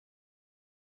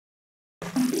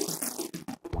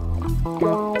Okay,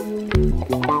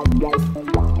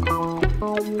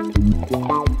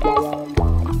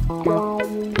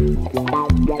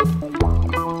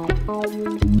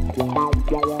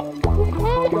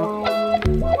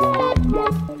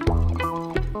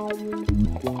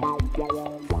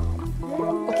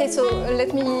 so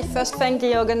let me first thank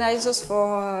the organizers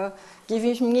for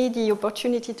giving me the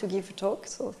opportunity to give a talk.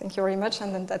 So thank you very much,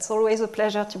 and that's always a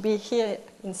pleasure to be here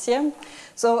in CIEM.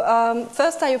 So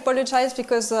first I apologize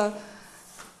because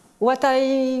what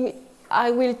I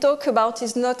will talk about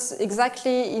is not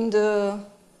exactly in the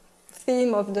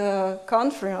theme of the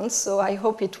conference, so I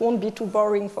hope it won't be too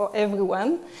boring for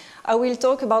everyone. I will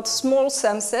talk about small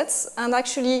sumsets, and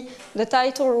actually the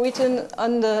title written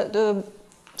on the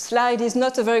slide is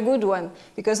not a very good one,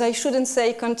 because I shouldn't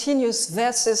say continuous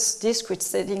versus discrete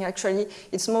setting. Actually,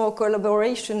 it's more a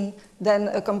collaboration than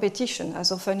a competition,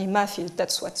 as often in math,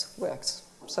 that's what works.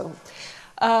 So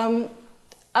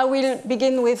I will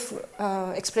begin with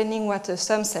explaining what a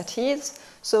sumset is.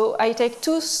 So I take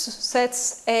two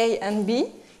sets A and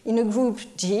B in a group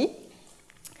G,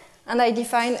 and I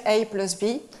define A plus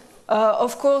B.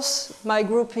 Of course, my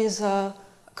group is a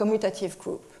commutative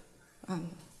group.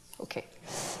 Okay.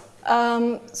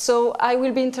 So I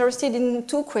will be interested in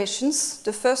two questions.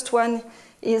 The first one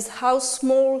is how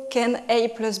small can A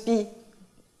plus B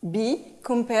be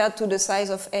compared to the size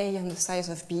of A and the size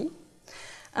of B?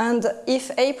 And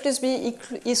if A plus B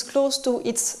is close to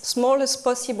its smallest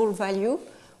possible value,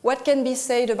 what can be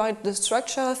said about the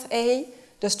structure of A,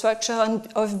 the structure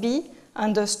of B,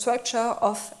 and the structure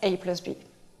of A plus B?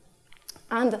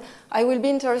 And I will be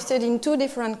interested in two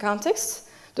different contexts.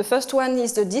 The first one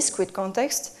is the discrete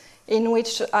context, in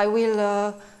which I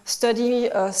will study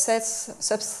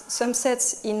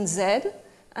sumsets in Z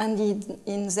and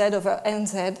in Z over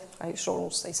NZ. I shall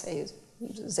also say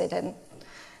Zn.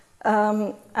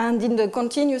 And in the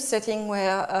continuous setting,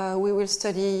 where we will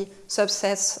study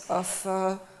subsets of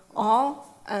R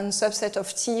and subset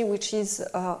of T, which is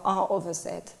R over Z.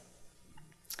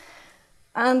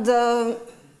 And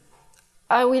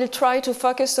I will try to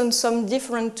focus on some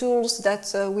different tools that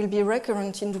will be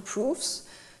recurrent in the proofs.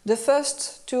 The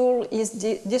first tool is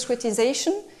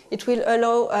discretization. It will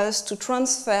allow us to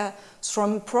transfer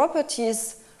some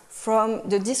properties from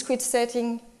the discrete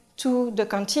setting to the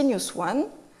continuous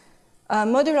one.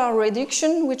 Modular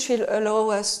reduction, which will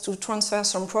allow us to transfer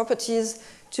some properties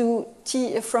to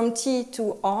from T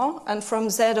to R and from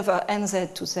Z over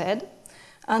NZ to Z.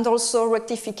 And also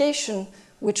rectification,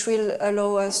 which will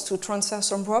allow us to transfer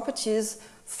some properties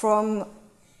from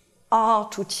R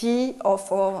to T or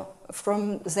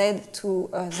from Z to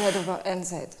Z over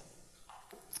NZ.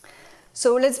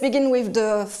 So let's begin with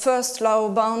the first lower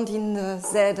bound in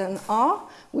Z and R,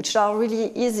 which are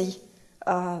really easy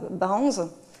bounds.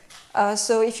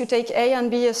 So if you take A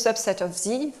and B a subset of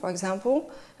Z, for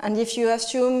example, and if you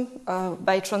assume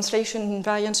by translation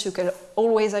invariance, you can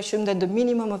always assume that the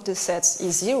minimum of the sets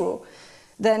is 0,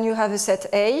 then you have a set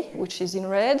A, which is in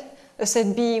red, a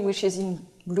set B, which is in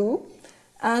blue,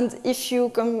 and if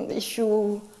you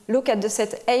look at the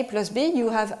set A plus B, you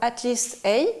have at least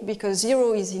A, because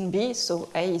 0 is in B, so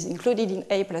A is included in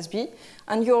A plus B.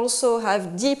 And you also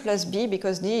have D plus B,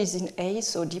 because D is in A,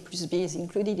 so D plus B is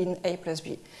included in A plus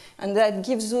B. And that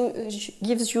gives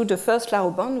you the first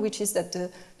lower bound, which is that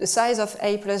the size of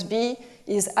A plus B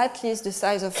is at least the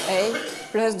size of A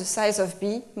plus the size of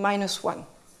B minus 1.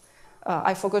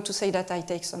 I forgot to say that I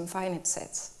take some finite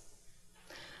sets.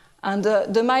 And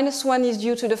the minus 1 is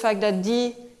due to the fact that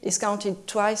D is counted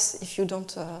twice if you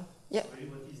don't... yeah. Sorry,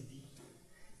 what is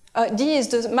D? D is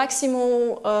the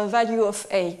maximal value of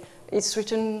A. It's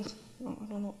written, I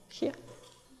don't know, here?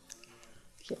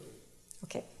 Here.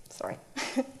 Okay, sorry.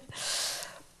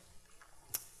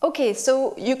 Okay,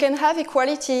 so you can have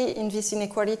equality in this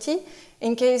inequality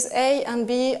in case A and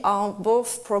B are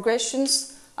both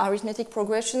progressions, arithmetic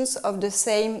progressions of the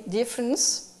same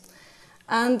difference.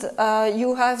 And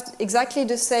you have exactly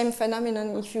the same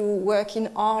phenomenon if you work in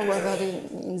R rather than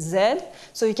in Z.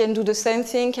 So you can do the same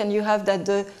thing, and you have that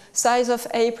the size of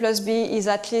A plus B is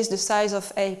at least the size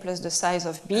of A plus the size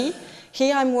of B.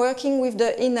 Here I'm working with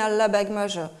the inner Lebesgue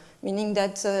measure, meaning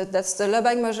that that's the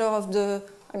Lebesgue measure of the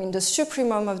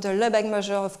supremum of the Lebesgue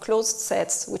measure of closed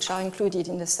sets, which are included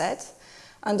in the set.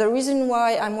 And the reason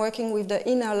why I'm working with the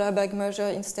inner Lebesgue measure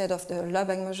instead of the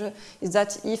Lebesgue measure is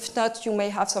that if not, you may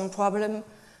have some problem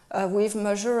with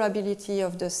measurability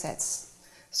of the sets.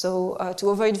 So to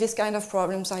avoid this kind of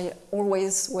problems, I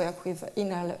always work with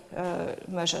inner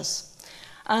measures.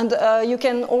 And you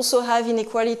can also have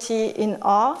inequality in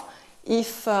R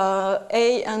if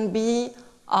A and B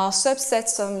are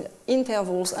subsets of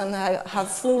intervals and have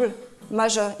full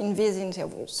measure in these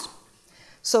intervals.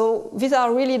 So these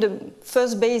are really the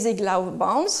first basic Laue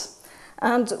bounds.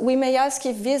 And we may ask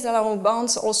if these Laue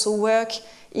bounds also work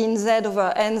in Z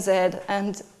over NZ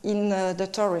and in the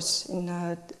torus, in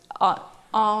R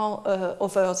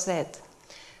over Z.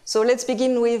 So let's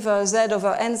begin with Z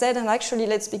over NZ, and actually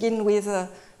let's begin with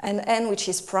an N which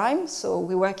is prime, so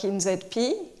we work in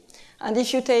ZP. And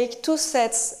if you take two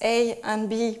sets A and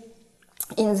B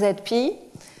in ZP,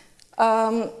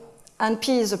 and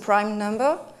P is a prime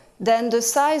number, then the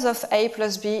size of A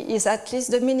plus B is at least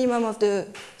the minimum of the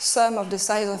sum of the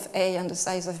size of A and the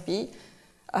size of B,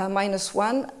 minus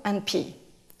 1 and P.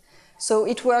 So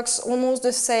it works almost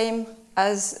the same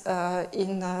as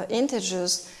in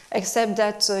integers, except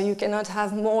that you cannot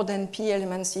have more than P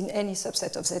elements in any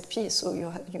subset of ZP, so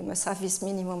you must have this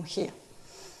minimum here.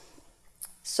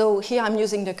 So here I'm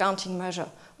using the counting measure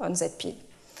on ZP.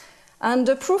 And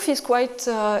the proof is quite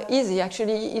easy,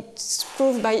 actually. It's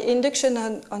proved by induction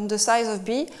on the size of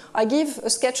B. I give a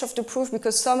sketch of the proof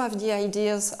because some of the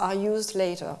ideas are used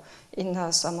later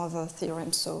in some other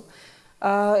theorems. So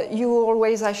you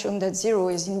always assume that 0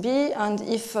 is in B, and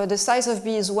if the size of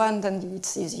B is 1, then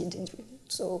it's easy.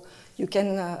 So you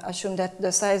can assume that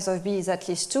the size of B is at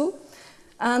least 2.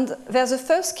 And there's a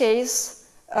first case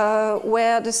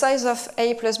where the size of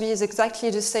A plus B is exactly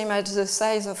the same as the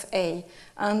size of A.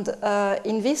 And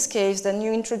in this case, then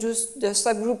you introduce the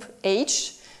subgroup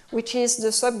H, which is the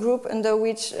subgroup under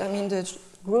which, the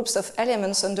groups of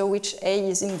elements under which A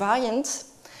is invariant.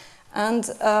 And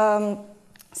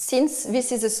since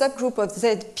this is a subgroup of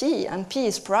ZP and P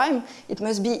is prime, it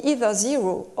must be either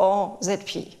 0 or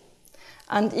ZP.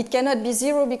 And it cannot be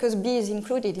 0 because B is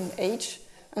included in H,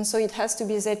 and so it has to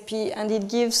be ZP, and it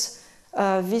gives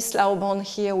this Laue bound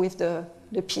here with the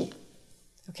P.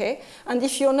 Okay? And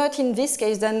if you're not in this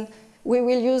case, then we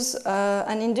will use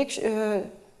the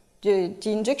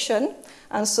induction,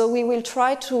 and so we will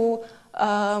try to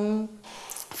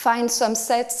find some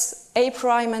sets A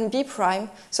prime and B prime,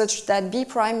 such that B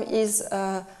prime is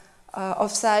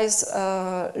of size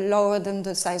lower than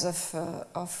the size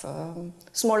of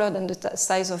smaller than the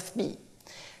size of B.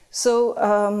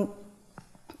 So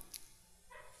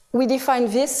we define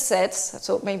this set,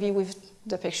 so maybe with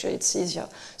the picture it's easier.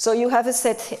 So you have a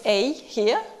set A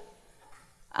here,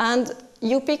 and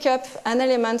you pick up an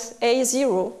element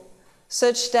A0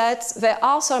 such that there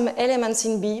are some elements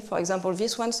in B, for example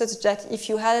this one, such that if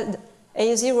you had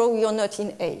A0, you're not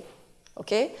in A.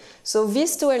 Okay? So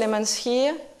these two elements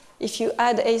here, if you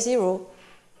add A0,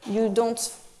 you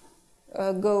don't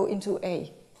go into A.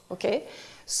 Okay?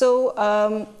 So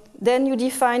then you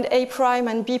define A prime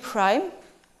and B prime.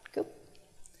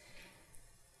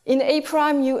 In A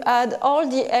prime, you add all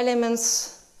the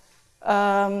elements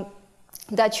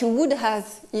that you would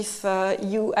have if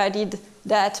you added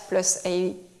that plus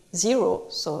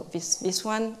A0, so this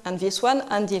one, and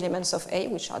the elements of A,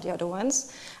 which are the other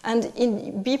ones. And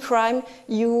in B prime,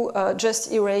 you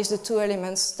just erase the two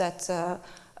elements that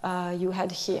you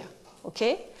had here,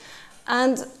 okay?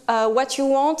 And what you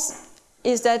want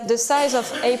is that the size of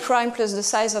A prime plus the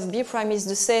size of B prime is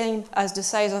the same as the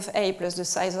size of A plus the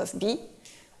size of B,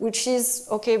 which is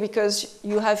okay because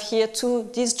you have here two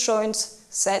disjoint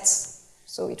sets,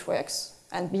 so it works.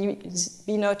 And B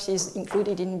naught is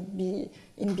included in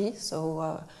B,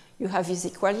 so you have this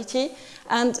equality.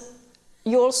 And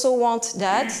you also want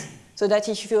that, so that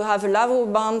if you have a Laue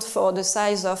bound for the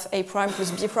size of A prime plus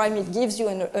B prime, it gives you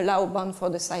a Laue bound for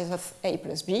the size of A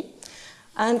plus B.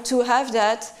 And to have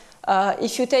that,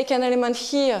 if you take an element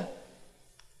here,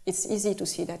 it's easy to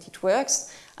see that it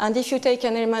works. And if you take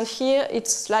an element here,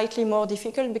 it's slightly more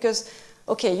difficult because,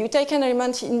 okay, you take an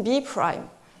element in B prime,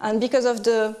 and because of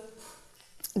the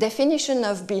definition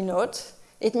of B naught,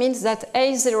 it means that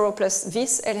A0 plus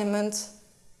this element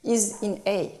is in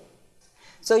A.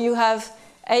 So you have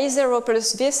A0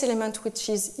 plus this element which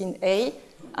is in A,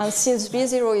 and since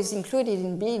B0 is included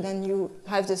in B, then you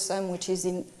have the sum which is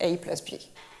in A plus B.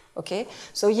 Okay,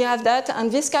 so you have that,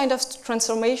 and this kind of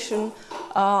transformation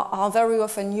are very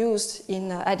often used in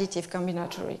additive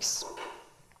combinatorics.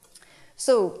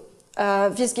 So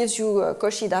this gives you a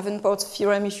Cauchy-Davenport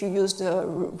theorem if you use the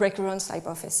recurrence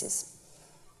hypothesis.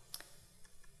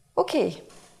 Okay,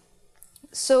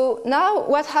 so now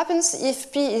what happens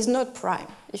if P is not prime?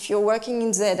 If you're working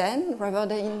in Zn rather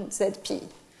than in Zp?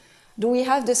 Do we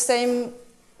have the same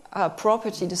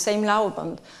property, the same Laue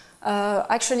bound?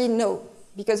 Actually, no.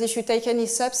 Because if you take any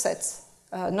subset,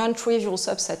 non-trivial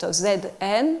subset of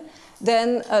Zn,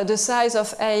 then the size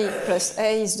of A plus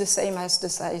A is the same as the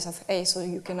size of A, so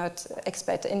you cannot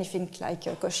expect anything like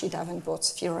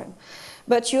Cauchy-Davenport's theorem.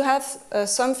 But you have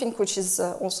something which is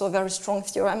also a very strong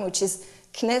theorem, which is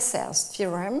Kneser's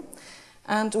theorem,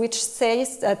 and which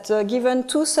says that given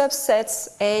two subsets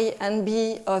A and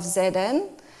B of Zn,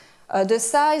 the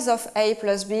size of A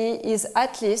plus B is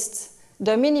at least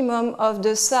the minimum of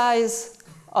the size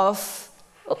of,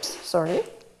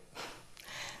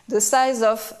 the size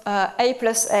of A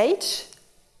plus H.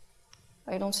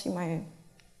 I don't see my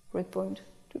red point.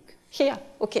 Here,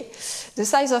 okay. The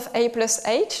size of A plus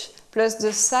H plus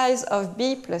the size of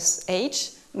B plus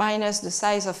H minus the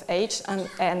size of H and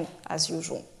N as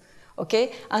usual.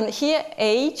 Okay? And here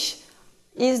H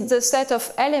is the set of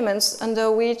elements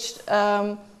under which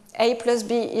A plus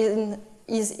B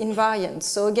is invariant.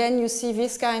 So again, you see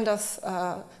this kind of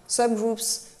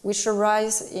subgroups which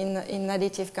arise in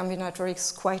additive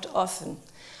combinatorics quite often.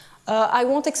 I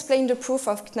won't explain the proof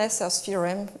of Kneser's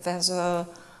theorem. There's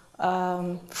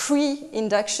three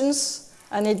inductions,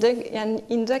 an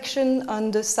induction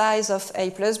on the size of A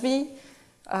plus B,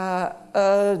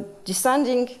 a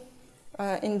descending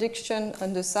induction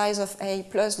on the size of A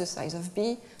plus the size of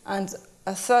B, and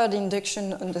a third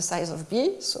induction on the size of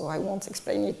B, so I won't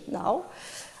explain it now.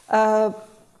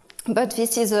 But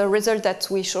this is a result that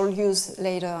we shall use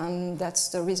later, and that's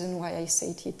the reason why I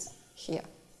state it here.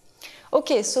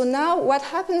 Okay, so now what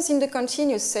happens in the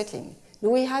continuous setting?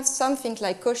 Do we have something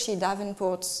like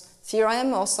Cauchy-Davenport's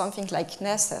theorem or something like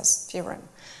Kneser's theorem?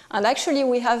 And actually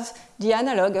we have the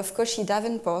analog of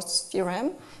Cauchy-Davenport's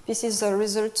theorem. This is a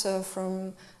result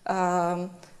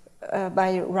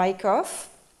by Rencontres.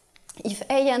 If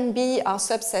A and B are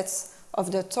subsets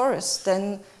of the torus,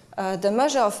 then the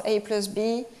measure of A plus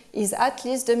B is at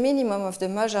least the minimum of the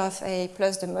measure of A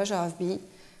plus the measure of B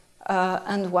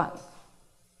and 1.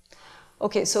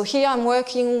 Okay, so here I'm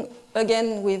working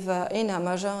again with inner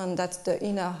measure, and that's the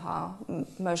inner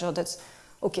measure. That's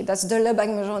the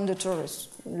Lebesgue measure on the torus,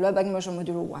 Lebesgue measure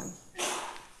modulo 1.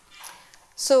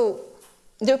 So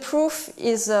the proof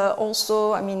is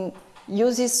also,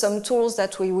 uses some tools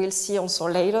that we will see also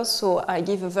later. So I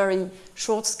give a very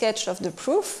short sketch of the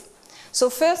proof. So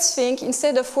first thing,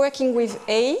 instead of working with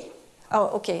A,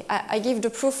 I give the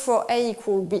proof for A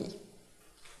equal B.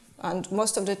 And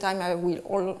most of the time I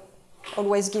will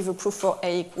always give a proof for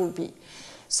A equal B.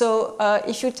 So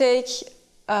if you take,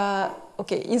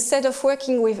 instead of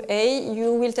working with A,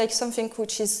 you will take something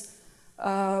which is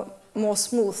more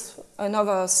smooth,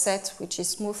 another set which is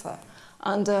smoother.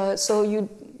 And so you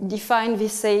define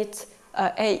this set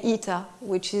A eta,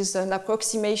 which is an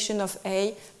approximation of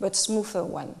A, but smoother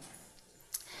one.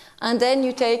 And then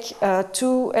you take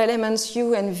two elements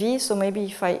U and V, so maybe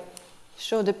if I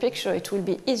show the picture, it will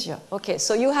be easier. Okay,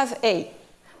 so you have A.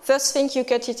 First thing, you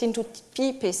cut it into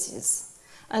P pieces.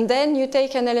 And then you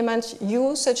take an element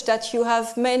U such that you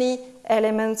have many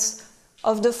elements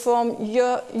of the form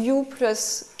U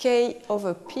plus K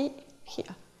over P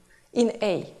here in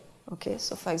A. Okay,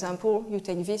 so for example, you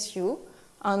take this U,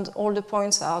 and all the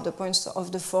points are the points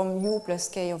of the form U plus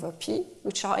K over P,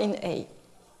 which are in A.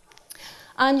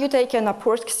 And you take an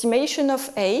approximation of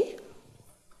A,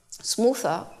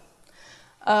 smoother.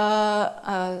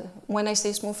 When I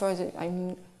say smoother,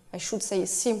 I should say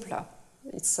simpler.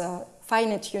 It's a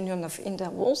finite union of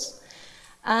intervals.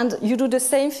 And you do the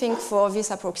same thing for this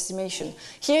approximation.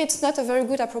 Here it's not a very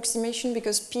good approximation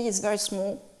because P is very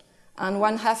small, and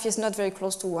 1/2 is not very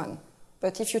close to 1.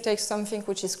 But if you take something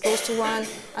which is close to 1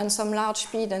 and some large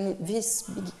P, then this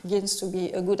begins to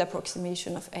be a good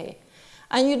approximation of A.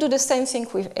 And you do the same thing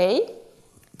with A.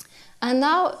 And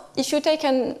now, if you take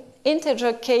an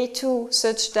integer K2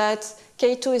 such that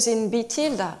K2 is in B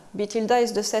tilde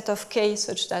is the set of K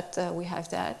such that we have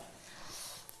that.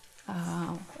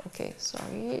 Okay,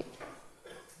 sorry.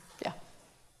 Yeah,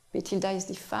 B tilde is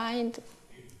defined.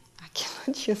 I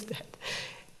cannot use that.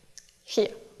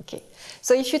 Here, okay.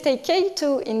 So if you take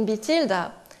K2 in B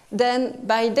tilde, then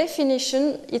by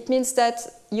definition, it means that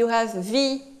you have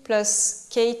V plus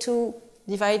K2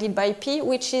 divided by P,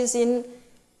 which is in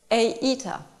A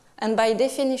eta. And by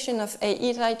definition of A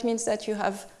eta, it means that you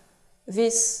have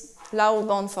this lower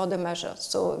bound for the measure.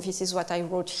 So this is what I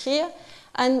wrote here.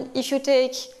 And if you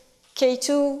take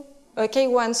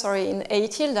K1 in A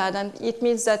tilde, then it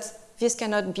means that this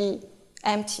cannot be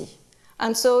empty.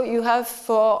 And so you have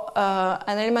for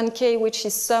an element K, which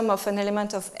is sum of an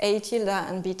element of A tilde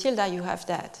and B tilde, you have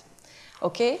that.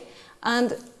 Okay?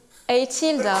 And A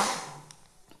tilde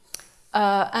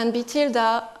and B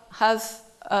tilde have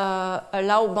a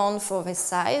low bound for this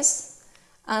size.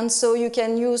 And so you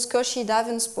can use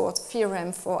Cauchy-Davenport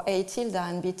theorem for A tilde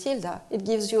and B tilde. It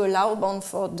gives you a lower bound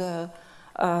for the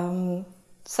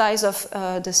size of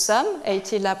the sum, A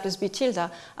tilde plus B tilde.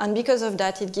 And because of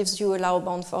that, it gives you a lower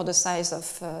bound for the size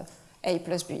of A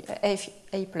plus B,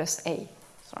 A plus A.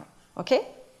 Sorry. Okay?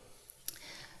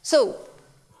 So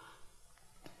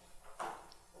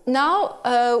now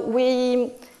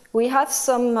we have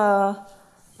some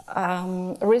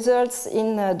results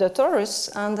in the torus,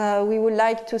 and we would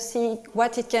like to see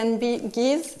what it can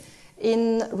give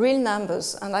in real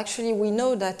numbers. And actually, we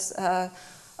know that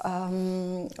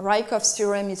Rykhoff's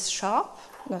theorem is sharp,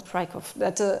 not Rykhoff,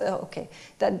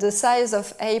 that the size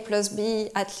of A plus B,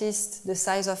 at least the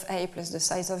size of A plus the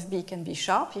size of B, can be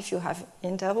sharp if you have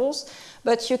intervals.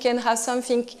 But you can have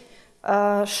something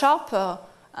sharper,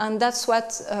 and that's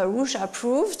what Rouja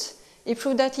proved. He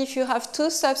proved that if you have two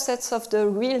subsets of the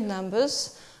real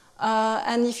numbers,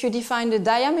 and if you define the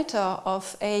diameter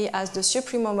of A as the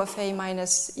supremum of A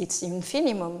minus its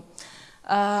infimum,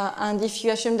 and if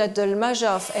you assume that the measure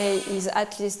of A is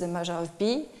at least the measure of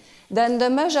B, then the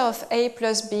measure of A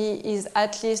plus B is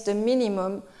at least the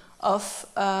minimum of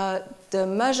the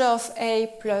measure of A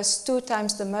plus 2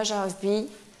 times the measure of B,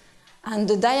 and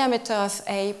the diameter of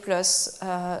A plus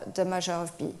the measure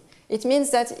of B. It means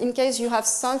that in case you have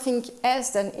something else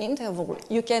than interval,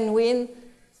 you can win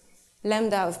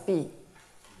lambda of B.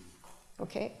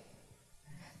 Okay?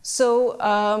 So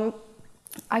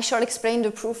I shall explain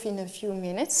the proof in a few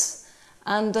minutes.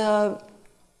 And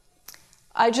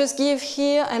I just give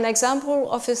here an example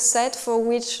of a set for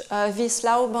which this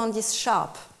lower bound is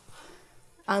sharp,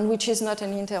 and which is not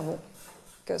an interval,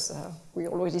 because we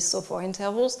already saw for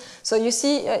intervals. So you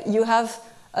see, you have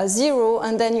a 0,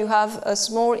 and then you have a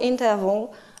small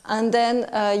interval, and then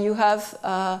you have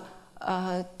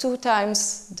 2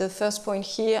 times the first point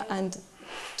here, and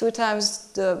 2 times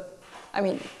the, I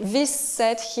mean, this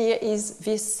set here is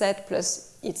this set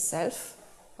plus itself,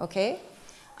 okay?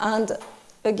 And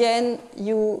again,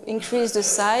 you increase the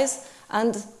size,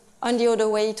 and on the other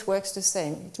way, it works the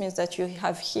same. It means that you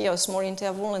have here a small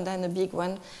interval and then a big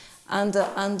one. And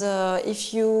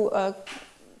if you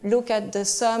look at the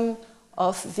sum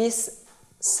of this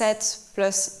set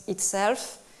plus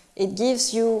itself, it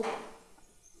gives you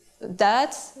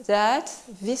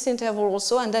this interval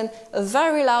also, and then a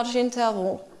very large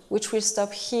interval, which will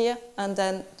stop here, and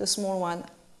then the small one,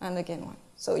 and again one.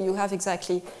 So you have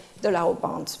exactly the lower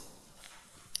bound.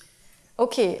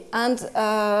 Okay, and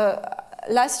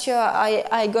last year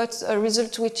I got a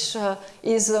result which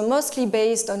is mostly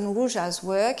based on Rouja's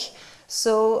work.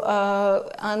 So,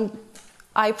 and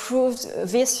I proved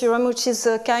this theorem, which is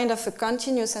a kind of a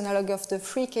continuous analog of the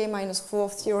 3k minus 4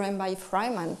 theorem by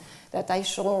Freiman that I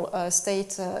shall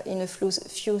state in a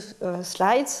few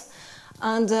slides.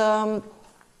 And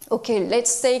okay,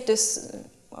 let's take this.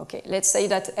 Okay, let's say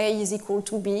that A is equal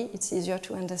to B. It's easier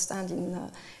to understand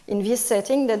in this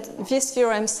setting. That this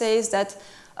theorem says that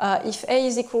if A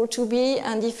is equal to B,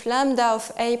 and if lambda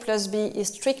of A plus B is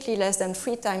strictly less than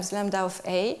 3 times lambda of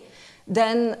A,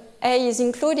 then A is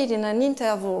included in an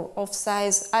interval of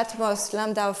size at most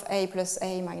lambda of A plus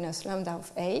A minus lambda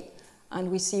of A.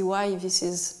 And we see why this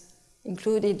is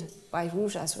included by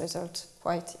Rouja's result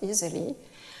quite easily.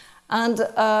 And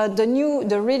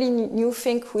the really new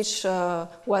thing which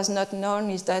was not known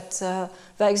is that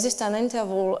there exists an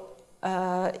interval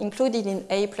included in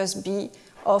A plus B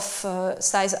of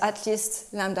size at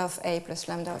least lambda of A plus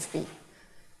lambda of B.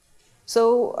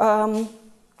 So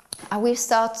I will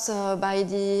start by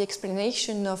the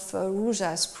explanation of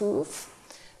Rouja's proof.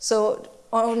 So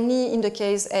only in the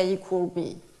case A equal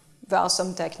B. There are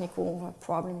some technical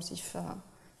problems if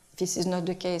this is not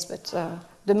the case, but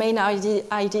the main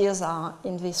ideas are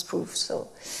in this proof.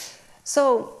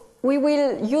 So we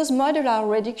will use modular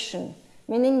reduction,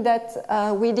 meaning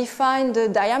that we define the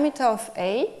diameter of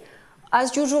A.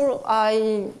 As usual,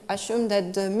 I assume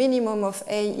that the minimum of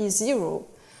A is 0.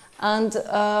 And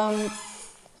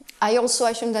I also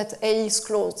assume that A is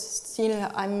closed.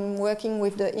 Still, I'm working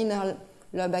with the inner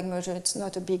Lebesgue measure. It's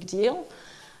not a big deal.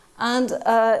 And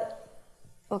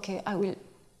okay, I will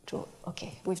draw.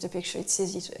 Okay, with the picture, it's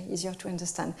easier to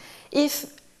understand. If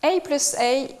A plus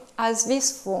A has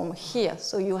this form here,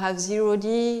 so you have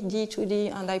 0D, D to D,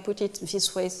 and I put it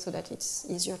this way so that it's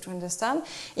easier to understand.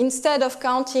 Instead of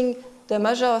counting the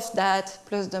measure of that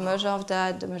plus the measure of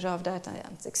that, the measure of that,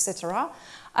 etc.,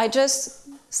 I just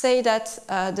say that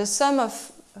the sum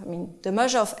of, the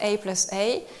measure of A plus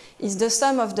A is the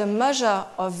sum of the measure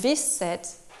of this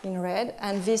set in red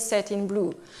and this set in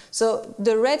blue. So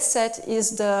the red set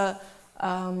is the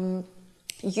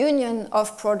union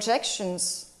of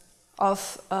projections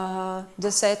of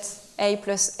the set A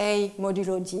plus A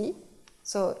modulo D.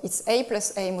 So it's A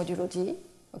plus A modulo D,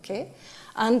 okay?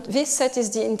 And this set is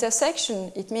the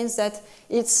intersection. It means that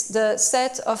it's the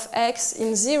set of X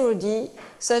in 0D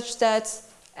such that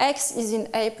X is in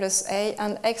A plus A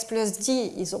and X plus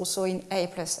D is also in A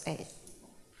plus A,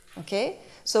 okay?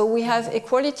 So we have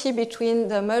equality between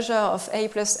the measure of A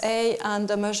plus A and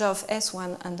the measure of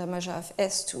S1 and the measure of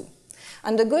S2.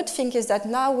 And the good thing is that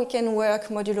now we can work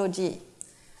modulo D.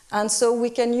 And so we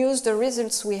can use the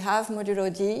results we have modulo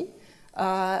D,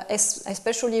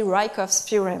 especially Rykov's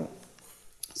theorem.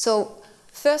 So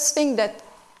first thing that,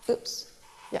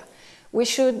 we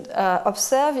should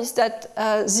observe is that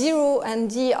 0 and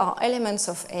D are elements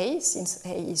of A, since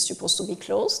A is supposed to be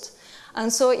closed.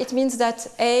 And so it means that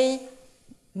A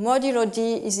modulo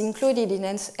D is included in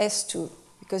S2,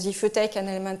 because if you take an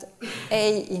element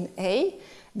A in A,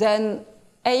 then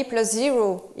A plus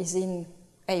 0 is in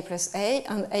A plus A,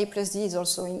 and A plus D is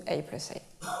also in A plus A,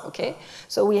 okay?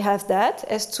 So we have that,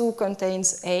 S2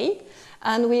 contains A,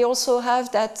 and we also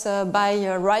have that by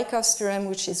Rykov's theorem,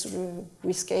 which is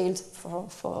rescaled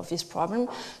for this problem.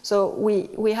 So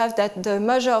we have that the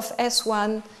measure of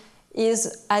S1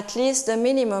 is at least the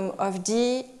minimum of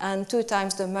D and 2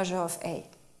 times the measure of A.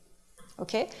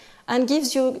 Okay, and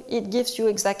it gives you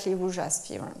exactly Rouja's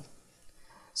theorem.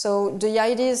 So the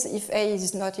idea is if A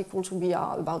is not equal to B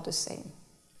are about the same.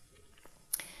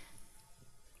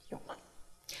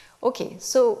 Okay,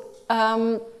 so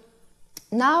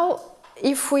now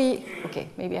if we, okay,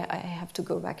 maybe I have to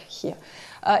go back here.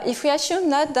 If we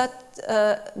assume that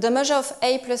the measure of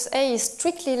A plus A is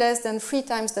strictly less than 3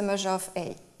 times the measure of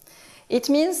A, it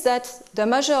means that the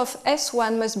measure of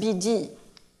S1 must be D.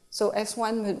 So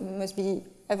S1 must be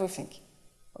everything,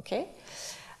 okay?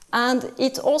 And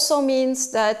it also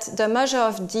means that the measure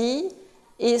of D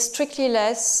is strictly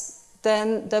less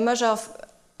than the measure of,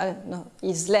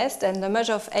 is less than the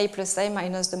measure of A plus A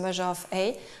minus the measure of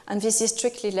A, and this is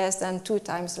strictly less than 2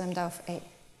 times lambda of A,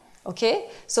 okay?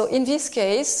 So in this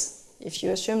case, if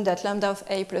you assume that lambda of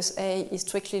A plus A is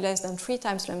strictly less than 3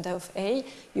 times lambda of A,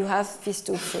 you have these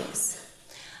 2 things.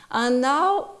 And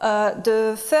now,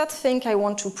 the third thing I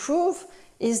want to prove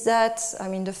is that,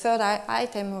 the third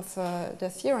item of the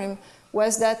theorem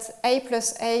was that A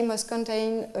plus A must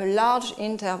contain a large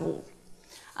interval.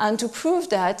 And to prove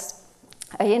that,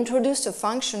 I introduced a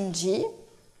function g,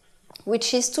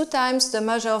 which is 2 times the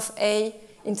measure of A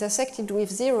intersected with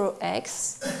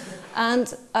 0x.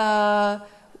 And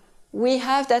we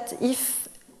have that if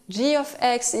g of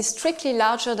x is strictly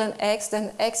larger than x,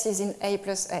 then x is in A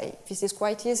plus A. This is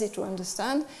quite easy to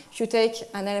understand. If you take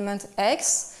an element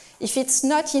x, if it's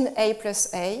not in A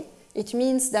plus A, it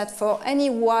means that for any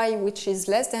y which is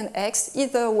less than x,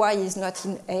 either y is not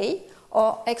in A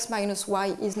or x minus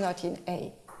y is not in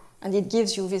A. And it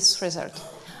gives you this result.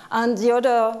 And the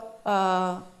other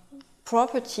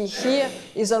property here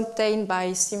is obtained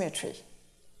by symmetry.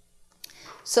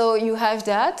 So you have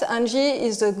that, and g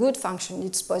is a good function.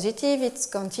 It's positive, it's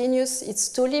continuous, it's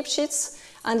 2 Lipschitz,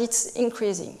 and it's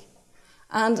increasing.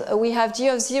 And we have g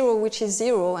of 0, which is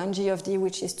 0, and g of d,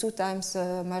 which is 2 times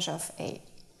the measure of A.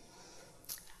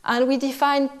 And we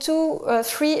define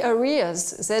 3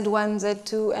 areas, Z1,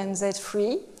 Z2, and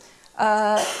Z3.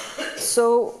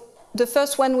 So the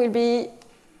first one will be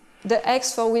the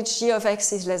x for which g of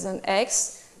x is less than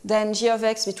x, then g of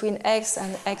x between x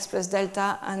and x plus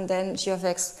delta, and then g of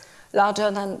x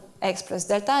larger than x plus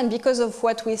delta. And because of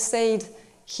what we said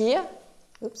here,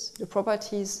 the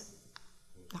properties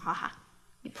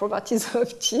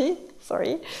of g,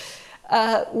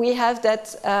 we have that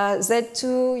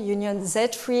Z2 union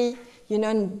Z3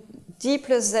 union d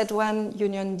plus Z1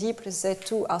 union d plus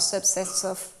Z2 are subsets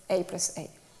of A plus A.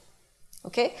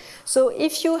 Okay? So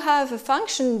if you have a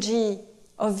function g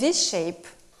of this shape,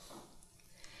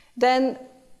 then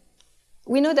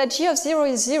we know that g of 0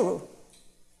 is 0.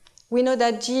 We know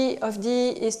that g of d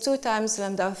is 2 times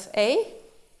lambda of A.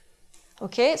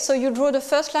 Okay, so you draw the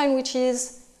first line, which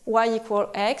is y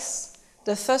equal x.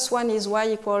 The first one is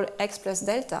y equal x plus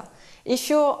delta. If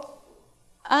you're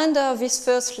under this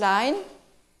first line,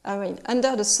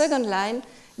 under the second line,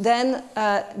 then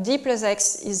d plus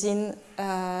x is in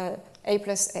A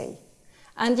plus A.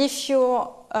 And if you're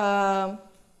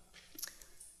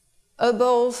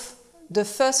above the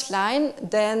first line,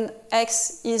 then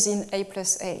x is in A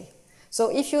plus A. So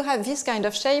if you have this kind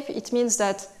of shape, it means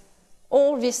that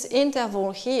all this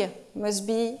interval here must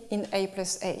be in A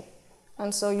plus A.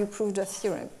 And so you prove the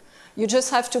theorem. You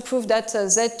just have to prove that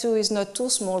Z2 is not too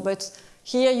small, but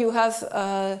here you have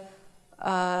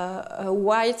a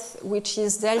width which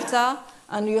is delta,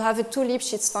 and you have a 2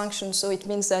 Lipschitz function, so it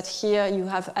means that here you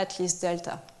have at least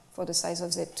delta for the size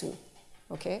of Z2,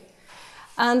 okay?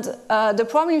 And the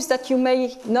problem is that you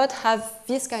may not have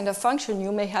this kind of function.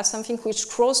 You may have something which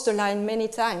crosses the line many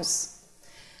times.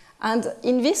 And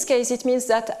in this case, it means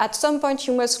that at some point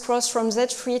you must cross from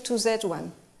Z3 to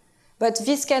Z1. But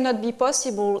this cannot be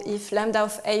possible if lambda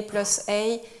of A plus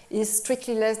A is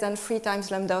strictly less than 3 times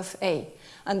lambda of A.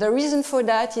 And the reason for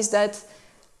that is that,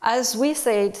 as we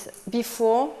said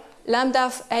before, lambda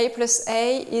of A plus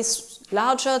A is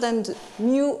larger than the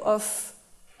mu of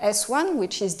S1,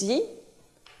 which is D,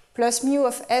 plus mu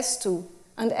of S2.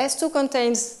 And S2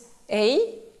 contains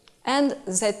A and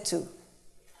Z2.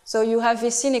 So you have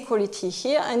this inequality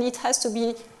here, and it has to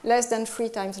be less than 3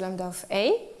 times lambda of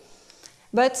A.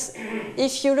 But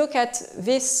if you look at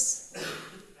this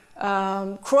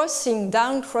down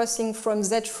crossing from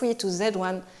Z3 to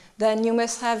Z1, then you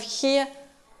must have here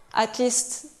at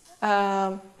least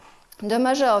the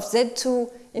measure of Z2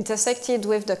 intersected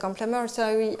with the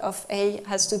complementary of A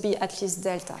has to be at least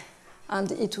delta.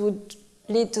 And it would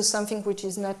lead to something which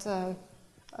is not,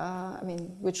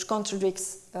 which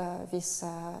contradicts this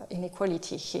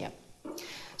inequality here.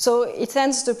 So it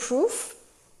ends the proof.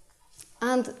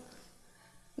 And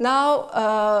now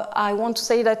I want to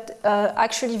say that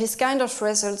actually this kind of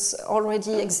results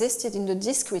already existed in the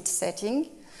discrete setting,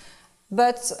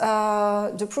 but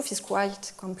the proof is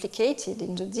quite complicated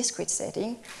in the discrete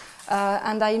setting.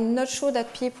 And I'm not sure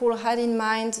that people had in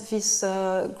mind this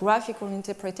graphical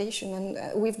interpretation.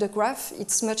 And with the graph,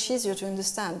 it's much easier to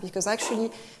understand, because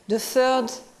actually the third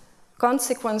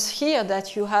consequence here,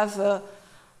 that you have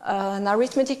an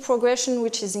arithmetic progression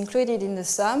which is included in the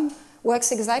sum,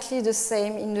 works exactly the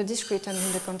same in the discrete and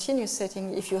in the continuous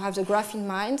setting. If you have the graph in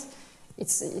mind,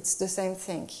 it's the same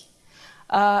thing.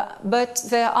 But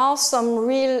there are some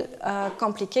real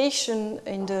complications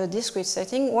in the discrete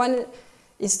setting. One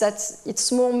is that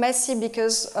it's more messy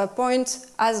because a point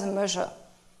has a measure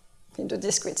in the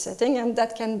discrete setting, and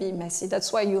that can be messy.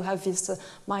 That's why you have this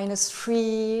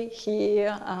 -3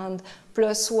 here and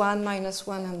 +1,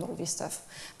 -1, and all this stuff.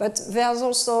 But there's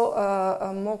also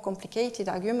a more complicated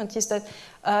argument, is that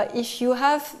if you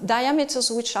have diameters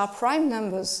which are prime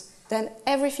numbers, then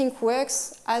everything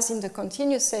works as in the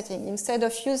continuous setting. Instead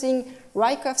of using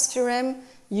Rykhoff's theorem,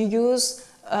 you use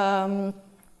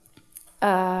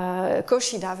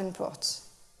Cauchy-Davenport,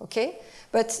 okay?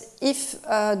 But if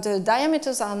the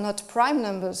diameters are not prime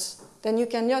numbers, then you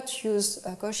cannot use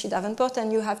Cauchy-Davenport,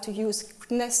 and you have to use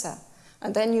Kneser.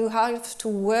 And then you have to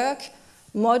work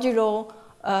modulo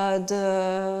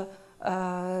the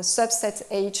subset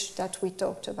H that we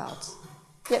talked about.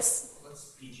 Yes?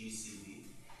 What's PGCD?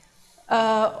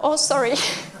 Oh, sorry. I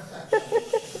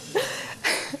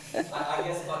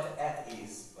guess what at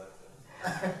is, but...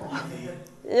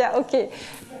 Yeah, okay.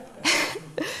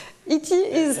 ET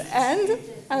is and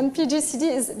PGCD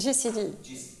is GCD.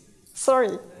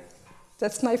 Sorry,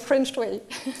 that's my French way.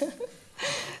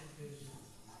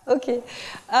 Okay.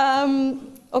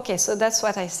 Okay, so that's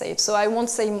what I said. So I won't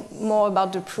say more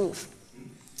about the proof.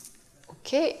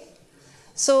 Okay.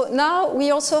 So now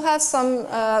we also have some,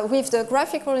 with the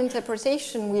graphical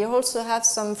interpretation, we also have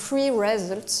some free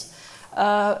results,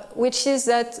 which is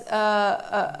that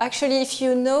actually if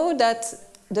you know that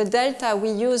the delta we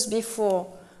used before,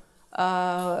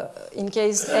 in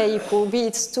case A equal B,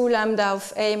 it's 2 lambda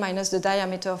of A minus the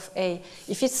diameter of A.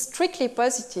 If it's strictly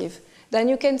positive, then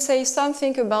you can say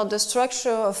something about the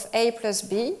structure of A plus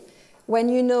B when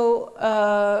you know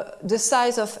the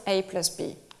size of A plus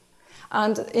B.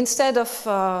 And instead of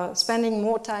spending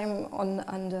more time on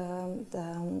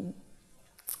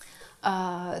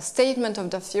the statement of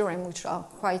the theorem, which are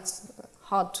quite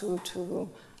hard to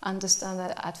understand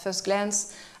at first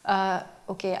glance,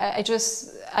 okay,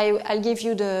 I'll give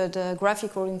you the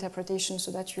graphical interpretation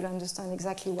so that you'll understand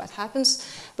exactly what happens.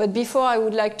 But before, I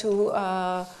would like to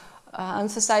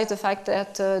emphasize the fact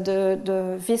that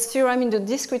this theorem in the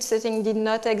discrete setting did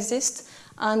not exist,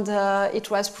 and it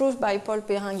was proved by Paul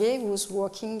Péringuey, who was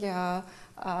working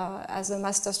as a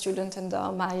master student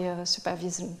under my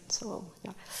supervision. So,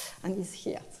 yeah, and he's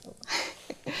here. So.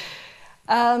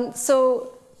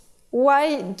 So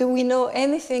why do we know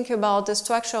anything about the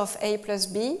structure of A plus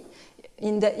B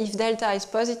if delta is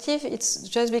positive? It's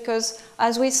just because,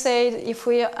 as we said, if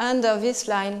we are under this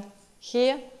line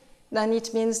here, then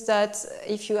it means that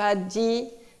if you add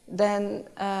D, then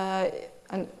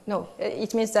no,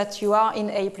 it means that you are in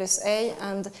A plus A,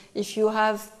 and if you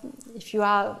are,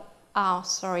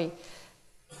 sorry,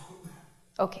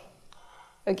 okay.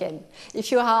 again.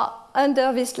 If you are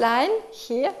under this line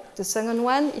here, the second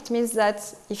one, it means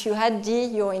that if you had D,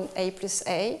 you're in A plus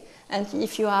A. And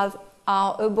if you are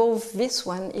above this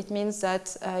one, it means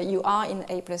that you are in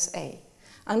A plus A.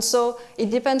 And so it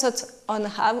depends on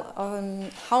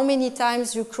how many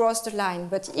times you cross the line.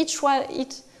 But each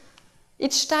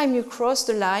time you cross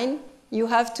the line, you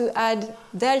have to add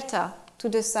delta to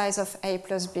the size of A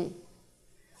plus B.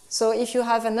 So if you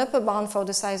have an upper bound for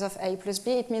the size of A plus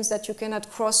B, it means that you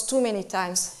cannot cross too many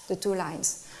times the two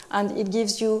lines. And it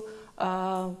gives you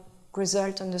a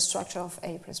result on the structure of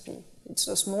A plus B. It's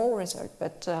a small result,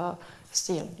 but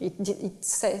still, it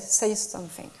says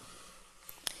something.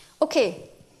 Okay,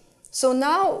 so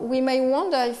now we may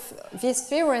wonder if these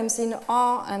theorems in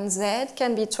R and Z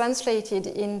can be translated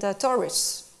in the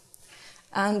torus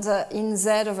and in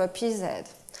Z over PZ.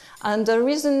 And the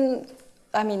reason,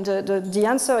 I mean, the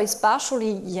answer is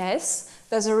partially yes.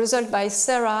 There's a result by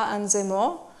Serra and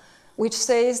Zemmour, which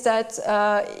says that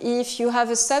if you have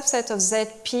a subset of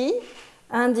ZP,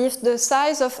 and if the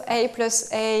size of A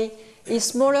plus A is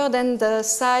smaller than the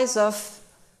size of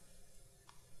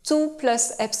 2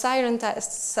 plus epsilon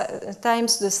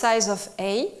times the size of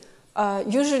A,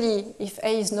 usually if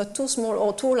A is not too small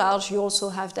or too large, you also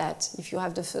have that if you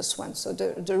have the first one. So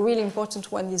the really important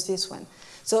one is this one.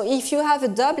 So if you have a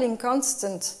doubling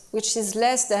constant which is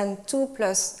less than 2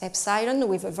 plus epsilon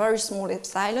with a very small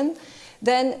epsilon,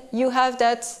 then you have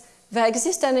that there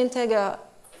exists an integer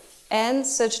n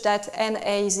such that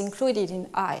NA is included in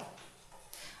I.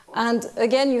 And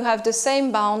again, you have the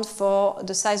same bound for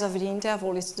the size of the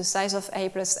interval. It's the size of A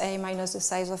plus A minus the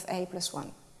size of A plus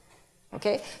 1.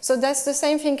 Okay? So that's the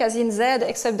same thing as in Z,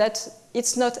 except that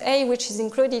it's not A which is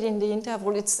included in the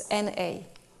interval, it's NA.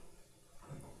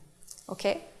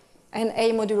 Okay?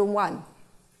 NA modulo 1,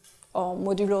 or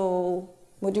modulo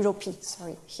P,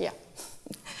 sorry, here.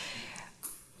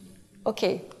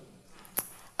 Okay.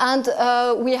 And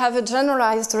we have a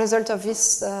generalized result of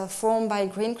this form by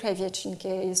Green-Krevich in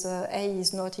case A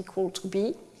is not equal to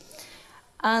B.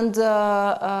 And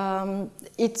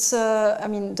it's, I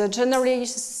mean, the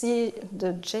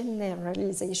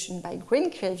generalization by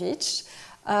Green-Krevich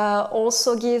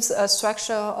also gives a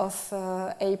structure of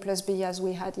A plus B as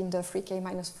we had in the 3K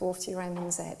minus 4 theorem in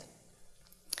Z.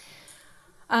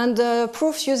 And the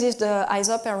proof uses the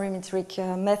isoperimetric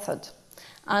method.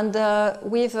 And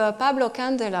with Pablo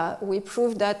Candela, we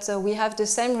proved that we have the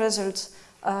same result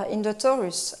in the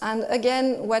torus. And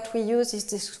again, what we use is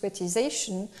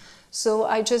discretization. So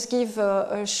I just give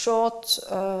a short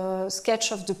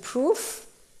sketch of the proof.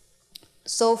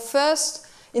 So first,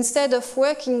 instead of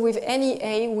working with any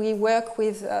A, we work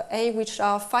with A which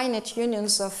are finite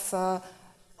unions of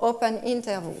open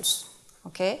intervals.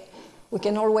 Okay? We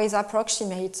can always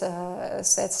approximate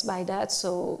sets by that,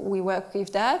 so we work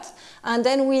with that. And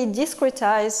then we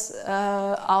discretize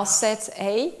our set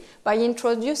A by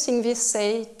introducing this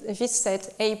set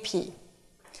AP.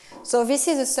 So this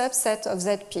is a subset of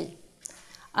ZP.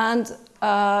 And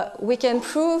we can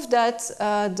prove that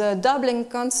the doubling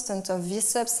constant of this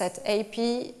subset AP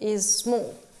is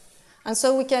small. And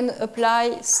so we can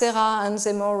apply Serra and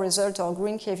Zemmour result or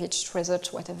Green-Krevich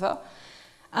result, whatever.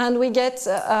 And we get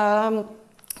the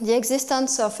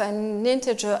existence of an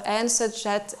integer n such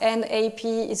that NAP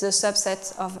is a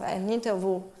subset of an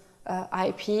interval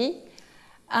IP.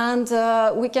 And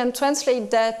we can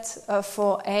translate that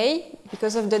for A.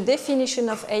 Because of the definition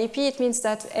of AP, it means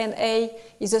that NA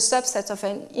is a subset of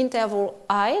an interval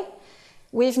I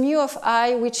with mu of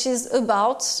I, which is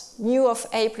about mu of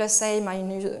A plus A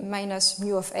minus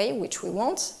mu of A, which we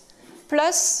want,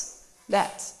 plus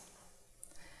that.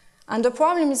 And the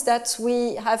problem is that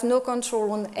we have no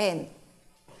control on n.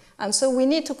 And so we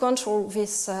need to control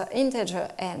this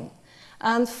integer n.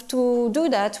 And to do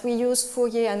that, we use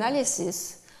Fourier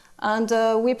analysis. And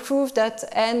we prove that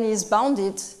n is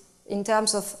bounded in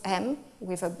terms of m,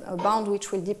 with a bound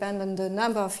which will depend on the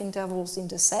number of intervals in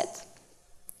the set.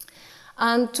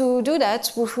 And to do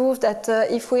that, we prove that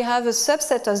if we have a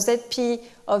subset of ZP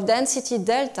of density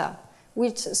delta,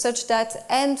 which such that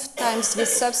n times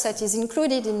this subset is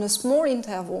included in a small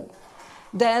interval,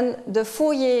 then the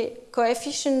Fourier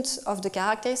coefficient of the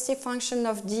characteristic function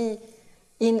of D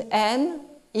in n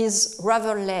is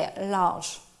rather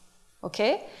large.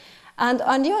 Okay? And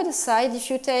on the other side, if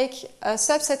you take a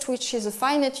subset which is a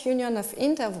finite union of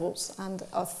intervals and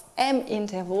of m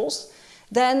intervals,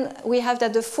 then we have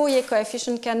that the Fourier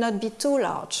coefficient cannot be too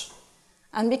large.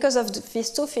 And because of these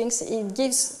two things, it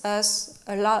gives us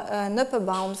an upper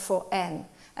bound for n.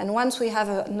 And once we have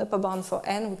an upper bound for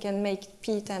n, we can make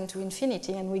p tend to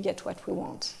infinity and we get what we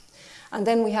want. And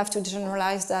then we have to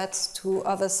generalize that to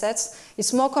other sets.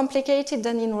 It's more complicated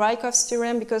than in Rykhoff's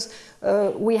theorem because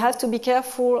we have to be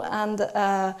careful, and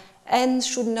n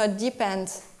should not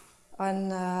depend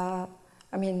on,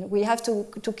 I mean, we have to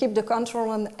keep the control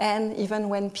on n even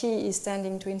when p is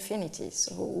tending to infinity.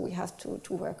 So we have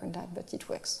to work on that, but it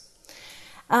works.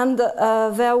 And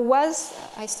there was,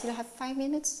 I still have 5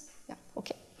 minutes? Yeah,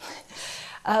 okay.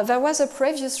 There was a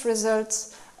previous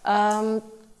result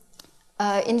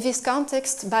in this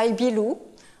context by Bilou,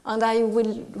 and I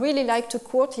would really like to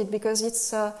quote it because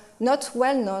it's not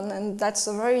well known, and that's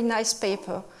a very nice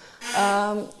paper.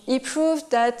 He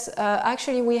proved that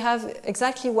actually we have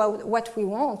exactly what we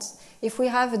want. If we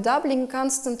have a doubling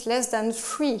constant less than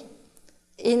 3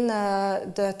 in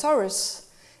the torus,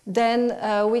 then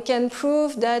we can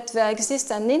prove that there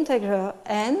exists an integer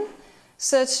n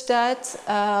such that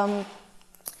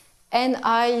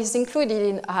ni is included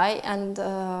in I, and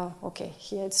okay,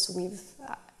 here it's with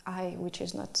I, which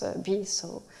is not b,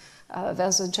 so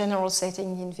there's a general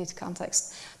setting in this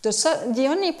context. The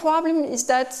only problem is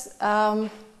that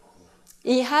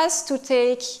he has to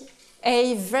take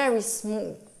a very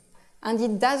small, and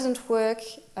it doesn't work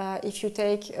if you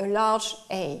take a large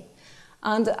A.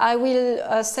 And I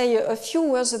will say a few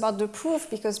words about the proof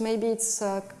because maybe it's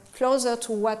closer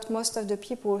to what most of the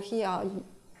people here are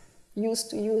used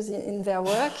to use in their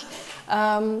work.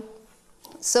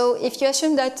 So if you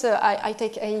assume that I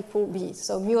take A equal B,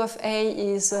 so mu of A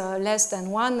is less than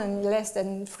 1 and less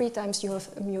than 3 times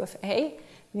mu of A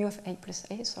plus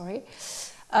A, sorry.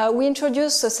 We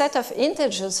introduce a set of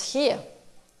integers here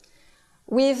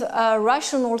with a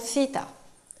rational theta.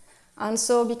 And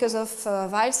so because of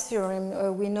Weil's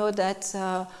theorem, we know that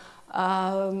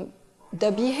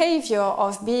the behavior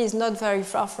of B is not very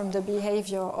far from the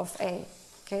behavior of A.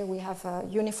 Okay, we have a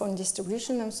uniform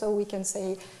distribution, and so we can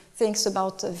say things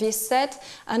about this set.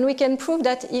 And we can prove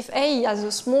that if A has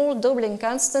a small doubling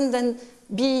constant, then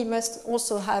B must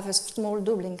also have a small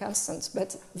doubling constant.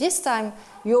 But this time,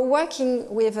 you're working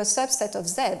with a subset of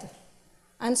Z.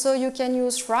 And so you can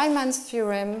use Riemann's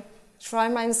theorem,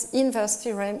 Riemann's inverse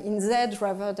theorem in Z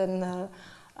rather than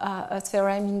a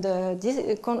theorem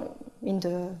in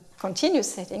the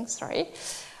continuous setting, sorry.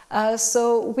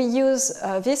 So we use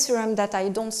this theorem that I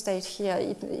don't state here.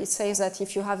 It says that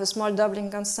if you have a small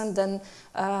doubling constant, then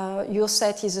your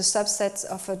set is a subset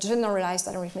of a generalized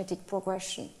arithmetic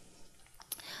progression.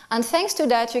 And thanks to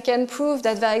that, you can prove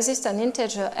that there exists an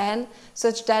integer n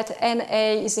such that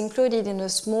NA is included in a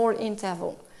small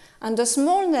interval. And the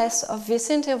smallness of this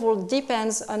interval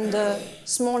depends on the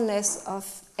smallness of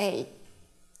A.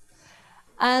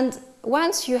 And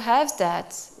once you have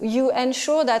that, you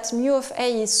ensure that mu of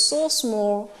A is so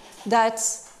small that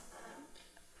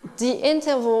the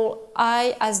interval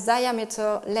I has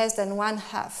diameter less than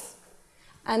 1/2.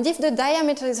 And if the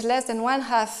diameter is less than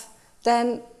 1/2,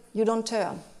 then you don't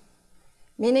turn.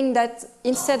 Meaning that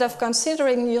instead of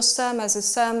considering your sum as a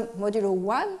sum modulo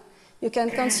 1, you can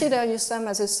consider your sum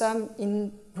as a sum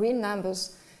in real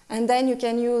numbers. And then you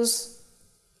can use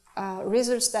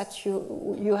results that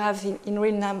you have in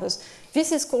real numbers.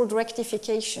 This is called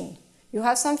rectification. You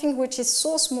have something which is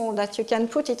so small that you can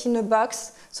put it in a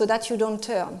box so that you don't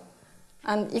turn.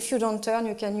 And if you don't turn,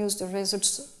 you can use the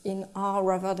results in R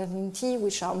rather than in T,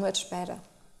 which are much better.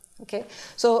 Okay,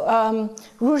 so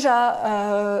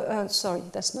Ruja, sorry,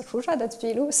 that's not Ruja, that's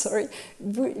Bilou, sorry.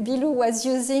 Bilou was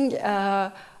using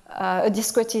a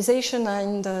discretization,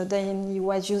 and then he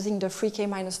was using the 3k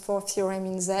minus 4 theorem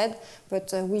in Z,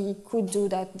 but we could do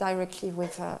that directly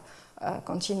with a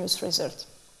continuous result.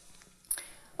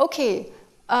 Okay,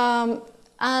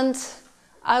 and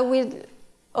I will,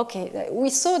 okay,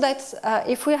 we saw that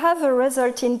if we have a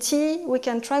result in T, we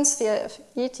can transfer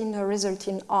it in a result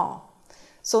in R.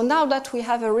 So now that we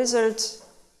have a result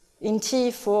in T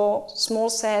for small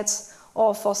sets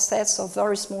or for sets of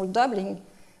very small doubling,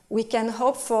 we can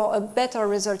hope for a better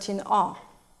result in R.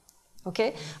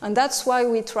 Okay? And that's why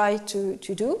we try to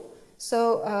do.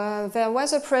 So there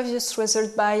was a previous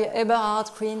result by Eberhard,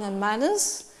 Green, and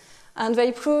Manners, and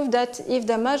they proved that if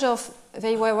the measure of,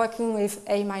 they were working with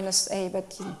A minus A,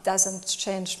 but it doesn't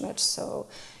change much, so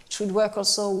it should work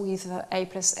also with A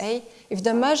plus A. If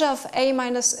the measure of A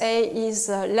minus A is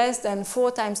less than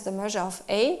 4 times the measure of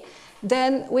A,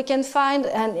 then we can find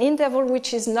an interval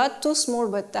which is not too small,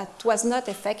 but that was not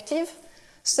effective,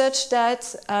 such that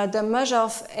the measure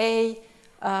of A,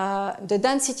 the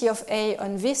density of A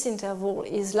on this interval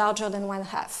is larger than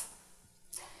 1/2.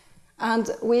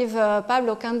 And with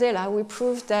Pablo Candela, we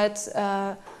proved that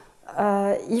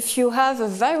if you have a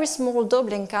very small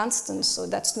doubling constant, so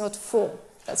that's not 4,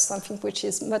 that's something which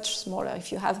is much smaller.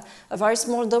 If you have a very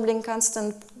small doubling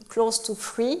constant close to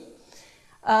 3,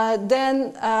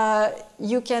 then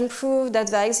you can prove that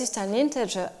there exists an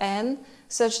integer n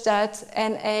such that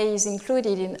NA is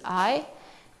included in I,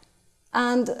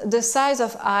 and the size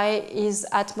of I is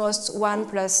at most 1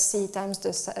 plus C times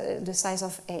the size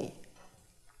of A.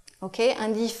 Okay,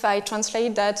 and if I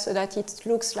translate that so that it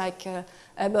looks like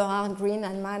Eberhard, Green,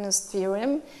 and Manus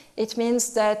theorem, it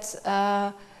means that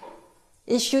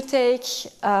if you take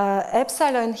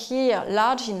epsilon here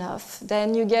large enough,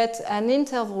 then you get an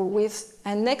interval with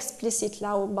an explicit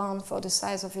lower bound for the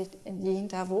size of it in the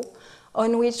interval,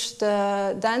 on which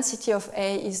the density of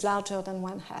A is larger than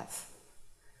 1/2.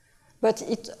 But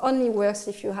it only works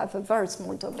if you have a very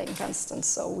small doubling constant,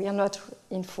 so we are not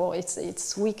in for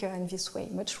it's weaker in this way,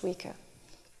 much weaker.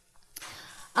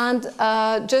 And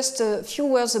just a few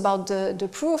words about the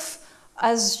proof.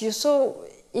 As you saw,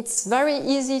 it's very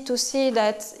easy to see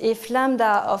that if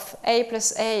lambda of A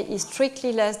plus A is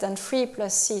strictly less than 3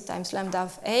 plus C times lambda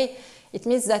of A, it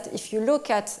means that if you look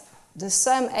at the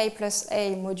sum A plus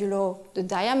A modulo the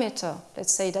diameter,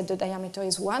 let's say that the diameter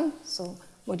is 1, so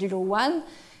modulo 1,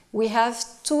 we have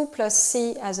 2 plus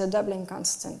C as a doubling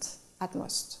constant at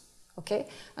most, okay?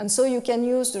 And so you can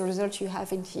use the result you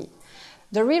have in T.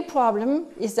 The real problem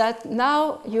is that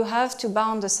now you have to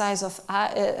bound the size of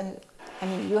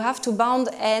you have to bound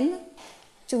n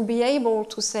to be able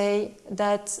to say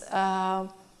that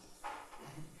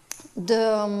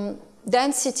the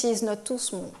density is not too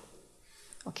small,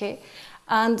 okay?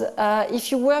 And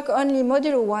if you work only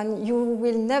modulo 1, you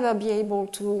will never be able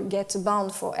to get a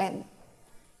bound for n,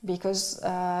 because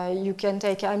you can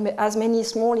take as many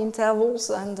small intervals,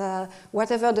 and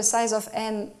whatever the size of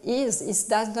n is, it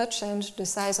does not change the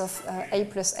size of A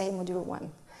plus A modulo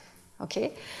 1.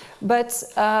 Okay? But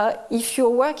if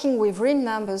you're working with real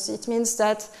numbers, it means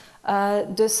that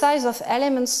the size of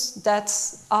elements that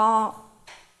are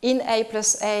in A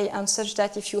plus A, and such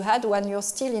that if you had one, you're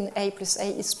still in A plus A,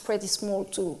 is pretty small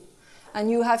too.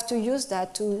 And you have to use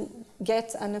that to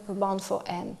get an upper bound for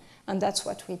n, and that's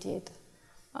what we did.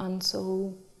 And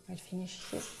so I'll finish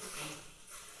here.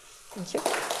 Thank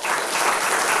you.